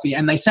for a coffee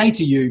and they say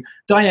to you,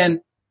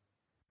 Diane,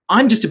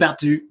 I'm just about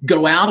to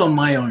go out on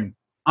my own.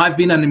 I've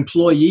been an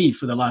employee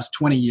for the last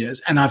 20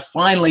 years, and I've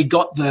finally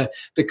got the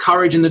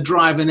courage and the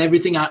drive and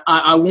everything.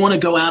 I want to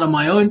go out on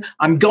my own.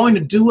 I'm going to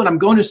do it. I'm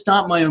going to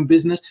start my own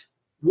business.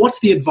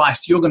 What's the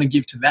advice you're going to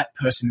give to that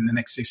person in the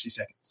next 60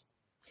 seconds?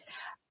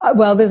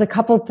 Well, there's a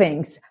couple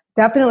things.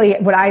 Definitely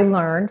what I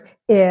learned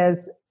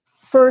is,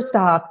 first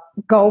off,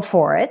 go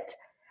for it.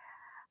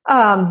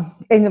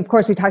 And of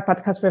course, we talked about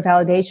the customer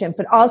validation,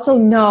 but also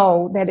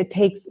know that it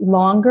takes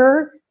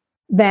longer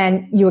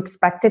than you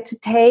expect it to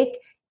take,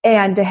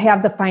 and to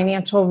have the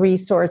financial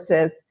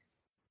resources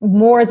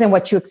more than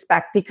what you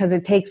expect, because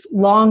it takes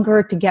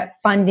longer to get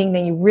funding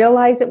than you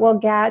realize it will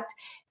get,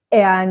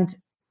 and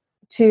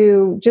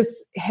to just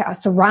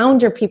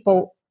surround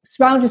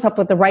yourself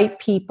with the right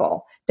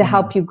people to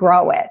help you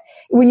grow it.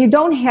 When you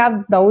don't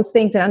have those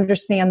things and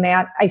understand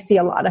that, I see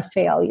a lot of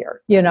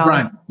failure,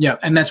 Right. Yeah.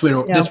 And that's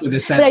where the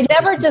sad. But I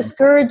never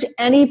discourage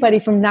anybody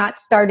from not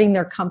starting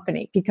their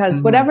company,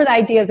 because whatever the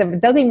idea is, if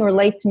it doesn't even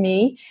relate to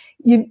me,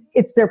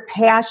 it's their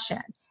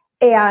passion.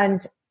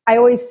 And I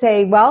always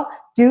say, well,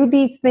 do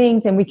these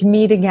things and we can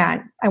meet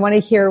again. I want to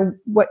hear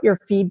what your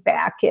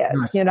feedback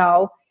is,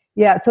 Nice.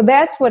 Yeah. So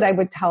that's what I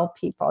would tell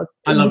people.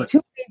 I love it.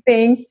 Two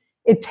things.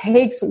 It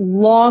takes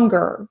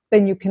longer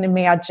than you can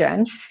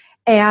imagine.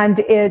 And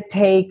it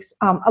takes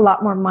a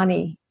lot more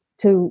money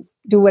to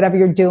do whatever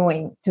you're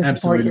doing to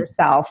support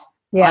yourself.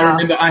 Yeah. I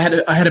remember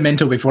I had a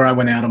mentor before I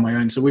went out on my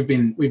own. So we've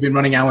been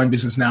running our own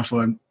business now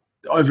for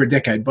over a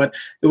decade. But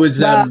there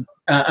was a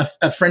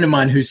friend of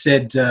mine who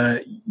said,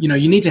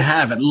 you need to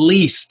have at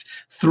least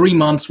 3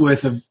 months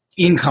worth of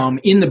income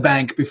in the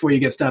bank before you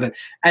get started.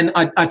 And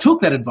I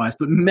took that advice,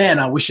 but man,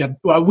 I wish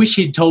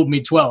he'd told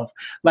me 12.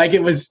 Like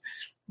it was,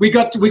 we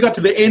got to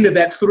the end of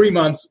that 3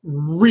 months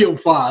real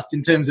fast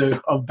in terms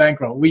of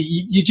bankroll.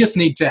 You just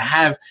need to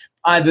have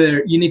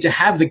either you need to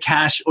have the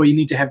cash or you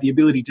need to have the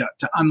ability to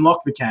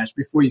unlock the cash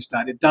before you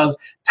start. It does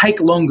take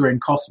longer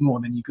and cost more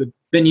than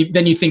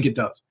you think it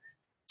does.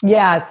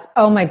 Yes.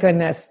 Oh my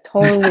goodness.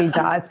 Totally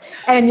does.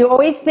 And you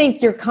always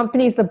think your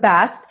company's the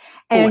best.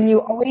 And you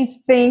always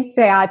think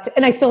that,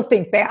 and I still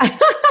think that.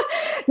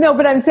 No,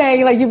 but I'm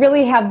saying like you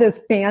really have this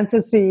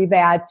fantasy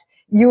that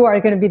you are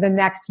going to be the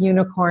next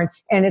unicorn,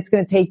 and it's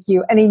going to take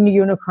you, any new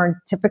unicorn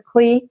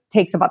typically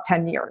takes about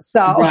 10 years.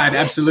 So right,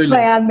 absolutely.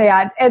 Plan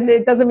that. And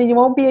it doesn't mean you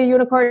won't be a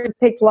unicorn. It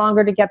takes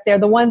longer to get there.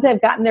 The ones that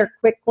have gotten there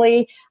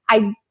quickly,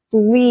 I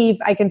believe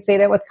I can say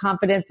that with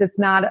confidence. It's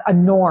not a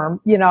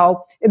norm, in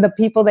the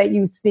people that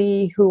you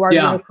see who are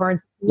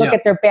unicorns, look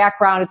at their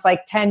background. It's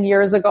like 10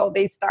 years ago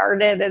they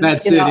started. And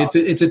that's it.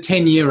 It's a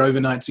 10-year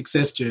overnight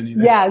success journey.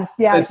 Yes.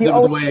 That's you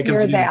always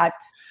hear that.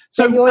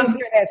 So you always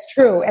hear that's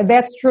true. And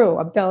that's true.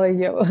 I'm telling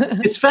you.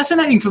 It's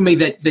fascinating for me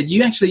that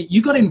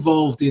you got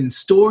involved in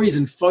stories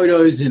and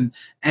photos and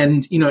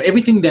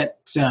everything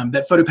that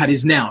PhotoPad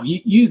is now.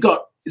 You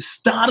got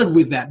started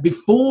with that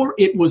before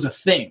it was a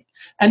thing.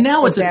 And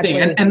now it's a thing.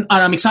 And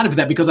I'm excited for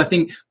that because I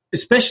think,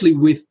 especially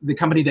with the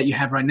company that you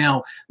have right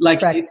now,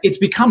 it's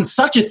become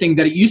such a thing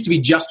that it used to be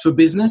just for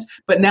business,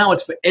 but now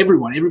it's for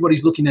everyone.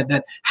 Everybody's looking at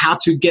that, how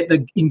to get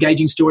the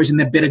engaging stories and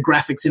the better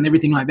graphics and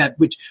everything like that,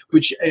 which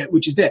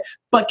is there.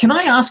 But can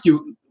I ask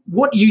you,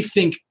 what you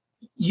think?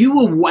 You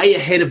were way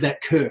ahead of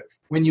that curve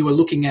when you were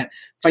looking at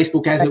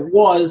Facebook as it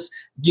was,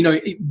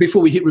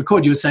 before we hit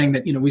record, you were saying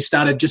that, we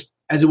started just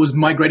as it was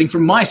migrating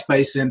from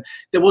MySpace and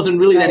there wasn't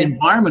really that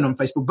environment on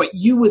Facebook, but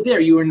you were there,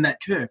 you were in that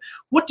curve.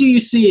 What do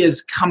you see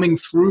as coming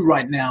through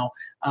right now?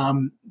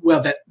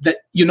 That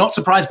you're not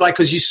surprised by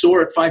because you saw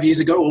it 5 years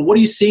ago, or what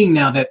are you seeing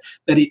now that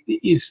it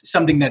is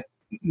something that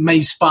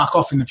may spark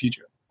off in the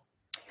future?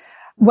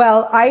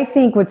 Well, I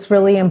think what's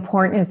really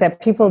important is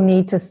that people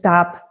need to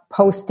stop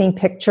posting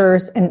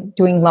pictures and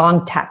doing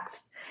long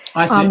texts.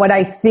 What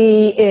I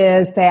see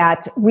is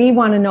that we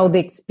want to know the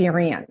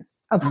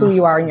experience of who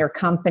you are in your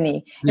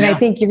company. And I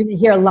think you're going to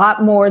hear a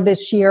lot more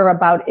this year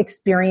about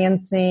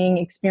experience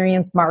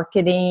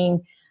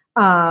marketing,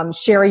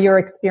 share your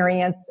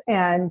experience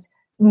and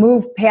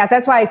move past.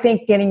 That's why I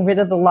think getting rid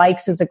of the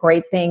likes is a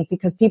great thing,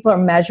 because people are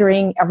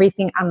measuring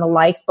everything on the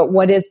likes. But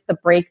what is the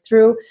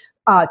breakthrough?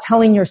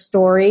 Telling your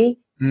story.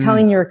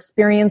 Telling your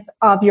experience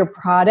of your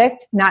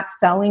product, not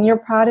selling your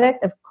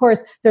product. Of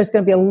course, there's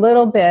going to be a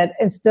little bit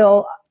and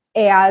still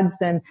ads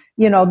and,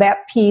 that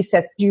piece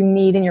that you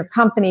need in your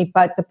company.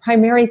 But the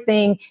primary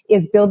thing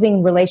is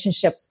building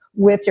relationships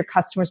with your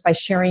customers by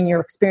sharing your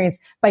experience,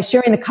 by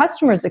sharing the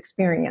customer's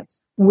experience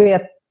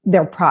with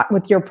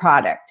with your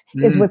product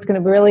is what's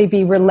going to really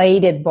be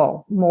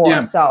relatable more.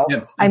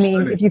 I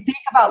mean, if you think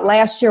about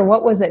last year,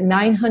 what was it?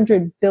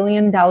 $900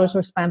 billion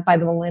were spent by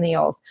the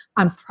millennials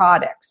on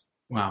products.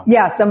 Wow.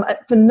 Yes, a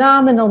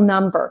phenomenal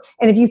number.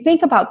 And if you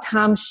think about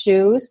Tom's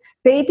shoes,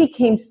 they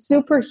became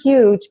super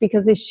huge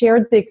because they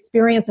shared the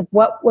experience of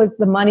what was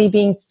the money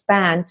being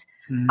spent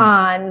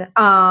on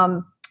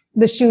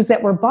the shoes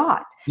that were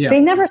bought. Yeah.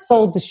 They never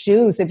sold the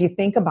shoes, if you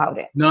think about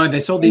it. No, they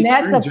sold the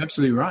experience. You're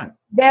absolutely right.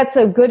 That's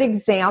a good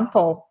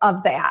example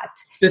of that.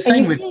 The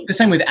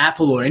same with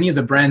Apple or any of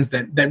the brands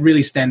that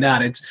really stand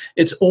out.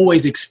 It's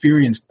always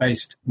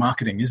experience-based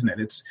marketing, isn't it?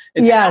 It's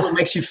how it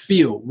makes you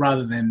feel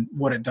rather than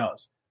what it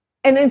does.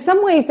 And in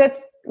some ways, that's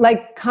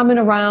like coming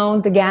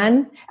around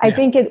again. I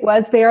think it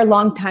was there a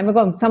long time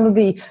ago. And some of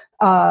the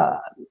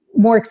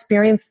more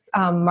experienced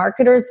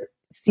marketers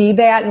see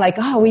that and like,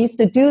 oh, we used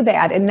to do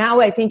that. And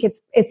now I think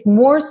it's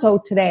more so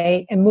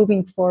today and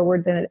moving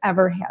forward than it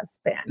ever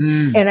has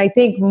been. And I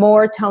think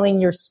more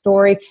telling your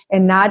story,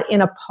 and not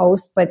in a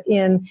post, but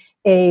in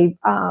a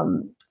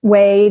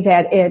way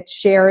that it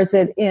shares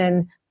it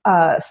in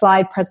a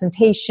slide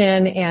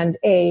presentation and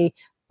a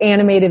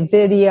animated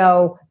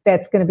video,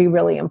 that's going to be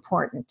really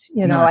important.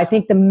 Nice. I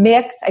think it's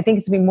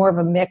going to be more of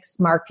a mixed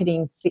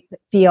marketing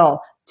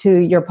feel to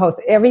your post.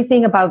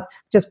 Everything about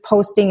just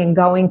posting and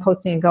going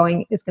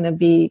is going to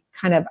be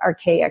kind of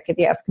archaic, if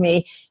you ask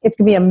me. It's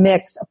going to be a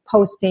mix of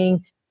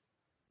posting,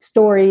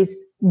 stories,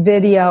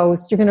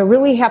 videos. You're going to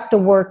really have to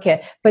work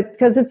it, but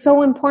because it's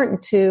so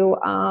important to,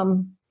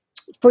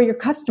 for your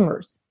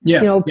customers.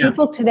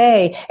 People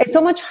today, it's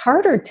so much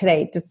harder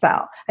today to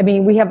sell. I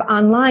mean, we have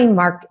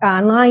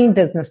online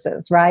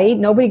businesses, right?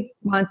 Nobody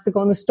wants to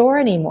go in the store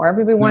anymore.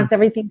 Everybody wants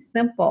everything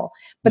simple,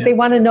 but they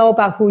want to know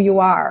about who you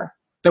are.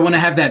 They want to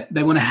have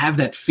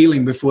that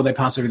feeling before they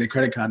pass over their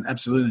credit card.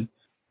 Absolutely.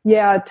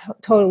 Yeah,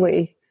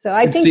 totally. So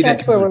I think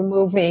that's where we're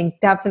moving.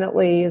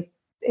 Definitely is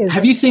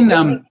have you seen,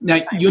 now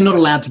you're not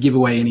allowed to give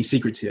away any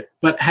secrets here,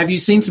 but have you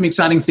seen some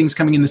exciting things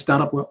coming in the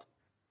startup world?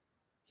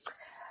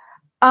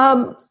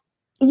 There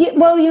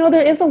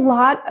is a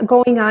lot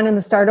going on in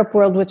the startup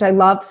world, which I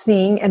love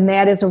seeing, and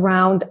that is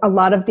around a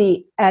lot of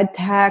the ed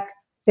tech,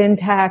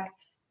 fintech,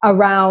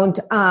 around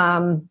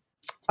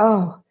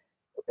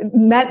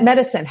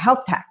medicine,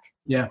 health tech.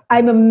 Yeah,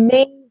 I'm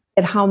amazed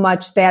at how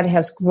much that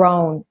has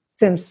grown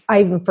since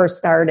I even first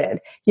started.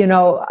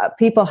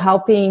 People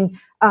helping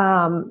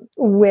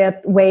with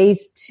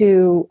ways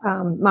to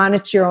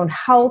monitor your own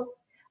health.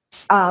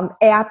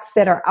 Apps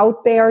that are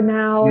out there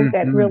now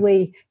that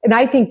really, and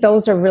I think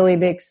those are really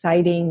the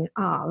exciting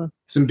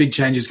some big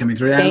changes coming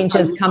through.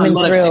 Coming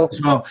through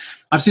as well.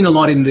 I've seen a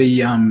lot in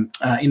the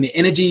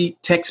energy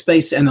tech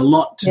space, and a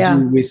lot to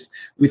do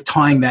with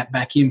tying that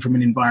back in from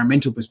an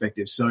environmental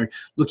perspective. So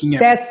looking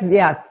at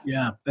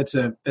that's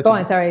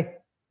a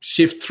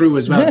shift through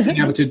as well,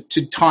 being able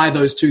to tie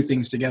those two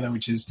things together,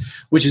 which is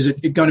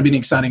going to be an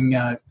exciting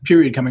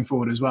period coming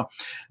forward as well.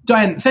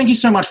 Diane, thank you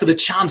so much for the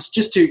chance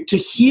just to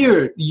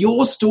hear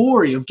your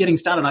story of getting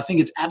started. I think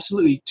it's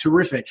absolutely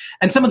terrific.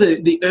 And some of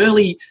the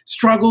early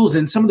struggles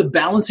and some of the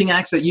balancing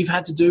acts that you've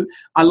had to do.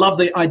 I love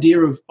the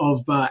idea of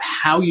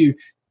how you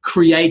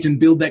create and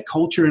build that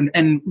culture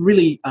and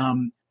really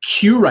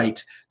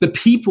curate the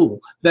people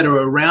that are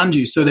around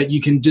you so that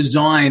you can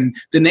design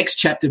the next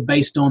chapter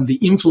based on the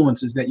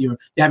influences that you're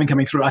having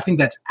coming through. I think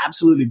that's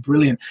absolutely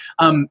brilliant.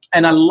 And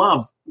I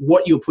love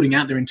what you're putting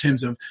out there in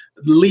terms of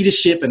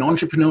leadership and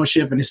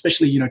entrepreneurship, and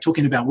especially,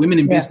 talking about women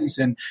in business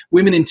and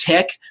women in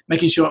tech,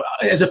 making sure,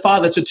 as a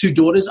father to 2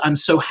 daughters, I'm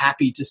so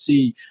happy to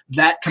see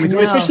that coming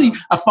through, especially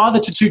a father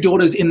to 2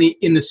 daughters in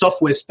the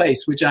software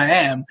space, which I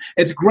am.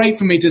 It's great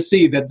for me to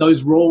see that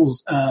those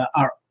roles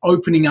are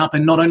opening up,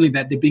 and not only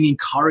that, they're being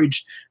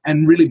encouraged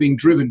and really being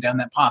driven down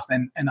that path.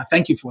 And I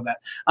thank you for that.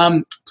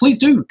 Please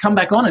do come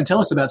back on and tell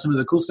us about some of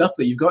the cool stuff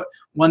that you've got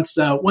once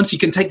you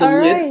can take the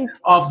lid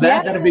off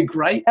that. That'd be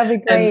great. That'd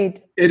be great.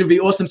 And it'll be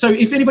awesome. So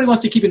if anybody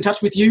wants to keep in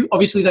touch with you,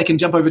 obviously they can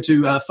jump over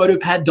to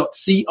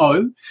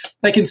photopad.co.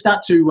 They can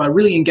start to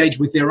really engage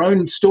with their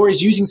own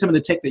stories using some of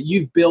the tech that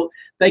you've built.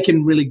 They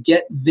can really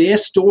get their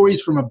stories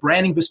from a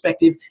branding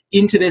perspective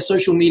into their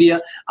social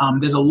media.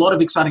 There's a lot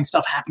of exciting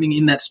stuff happening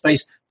in that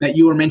space that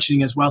you were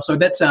mentioning as well. So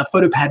that's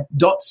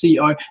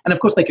photopad.co. And of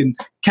course, they can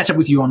catch up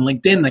with you on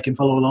LinkedIn. They can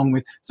follow along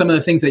with some of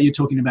the things that you're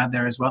talking about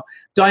there as well.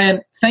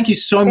 Diane, thank you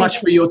so much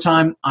for your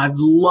time. I've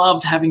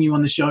loved having you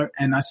on the show,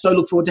 and I so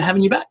look forward to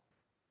having you back.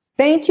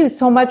 Thank you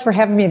so much for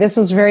having me. This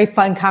was a very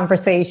fun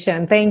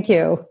conversation. Thank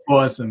you.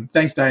 Awesome.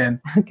 Thanks,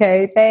 Diane.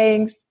 Okay,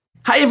 thanks.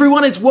 Hey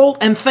everyone, it's Walt,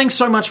 and thanks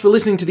so much for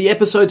listening to the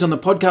episodes on the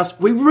podcast.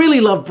 We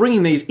really love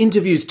bringing these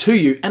interviews to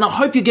you, and I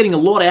hope you're getting a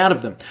lot out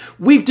of them.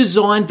 We've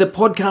designed the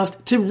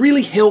podcast to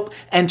really help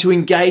and to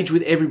engage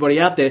with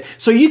everybody out there.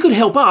 So you could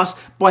help us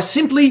by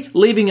simply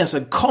leaving us a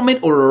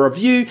comment or a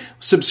review,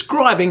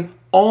 subscribing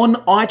on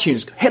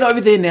iTunes. Head over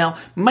there now,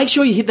 make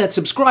sure you hit that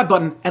subscribe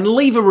button and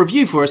leave a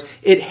review for us.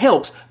 It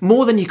helps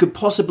more than you could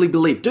possibly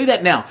believe. Do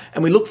that now,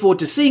 and we look forward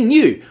to seeing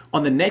you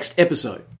on the next episode.